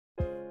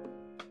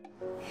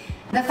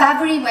The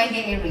FAVORI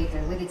Wenge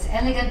Aerator with its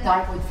elegant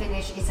dark wood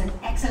finish is an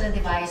excellent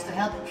device to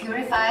help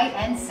purify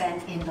and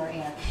scent indoor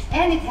air.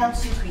 And it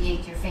helps you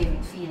create your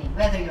favorite feeling,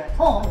 whether you're at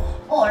home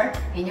or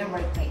in your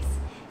workplace.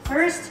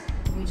 First,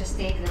 you just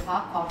take the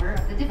top cover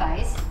of the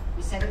device,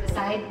 you set it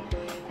aside,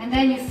 and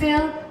then you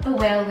fill the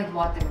well with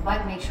water.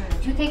 But make sure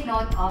that you take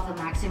note of the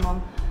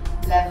maximum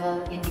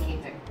level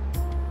indicator.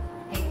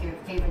 Take your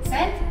favorite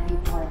scent, you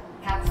pour a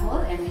capful,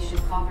 and it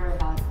should cover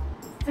about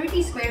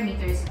 30 square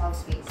meters of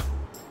space.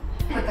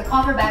 Put the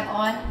cover back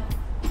on,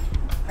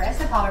 press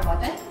the power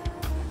button.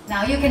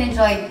 Now you can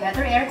enjoy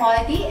better air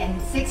quality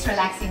and 6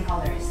 relaxing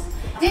colors.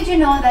 Did you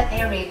know that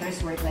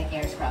aerators work like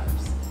air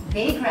scrubbers?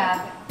 They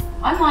grab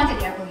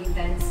unwanted air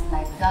pollutants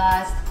like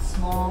dust,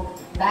 smoke,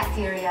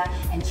 bacteria,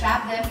 and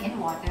trap them in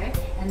water,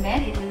 and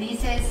then it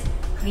releases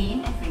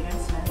clean and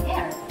fragrance-smelling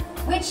air,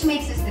 which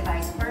makes this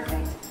device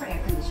perfect for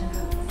air-conditioned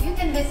rooms. You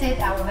can visit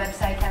our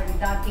website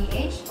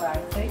favori.ph for our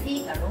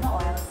 30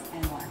 aroma oils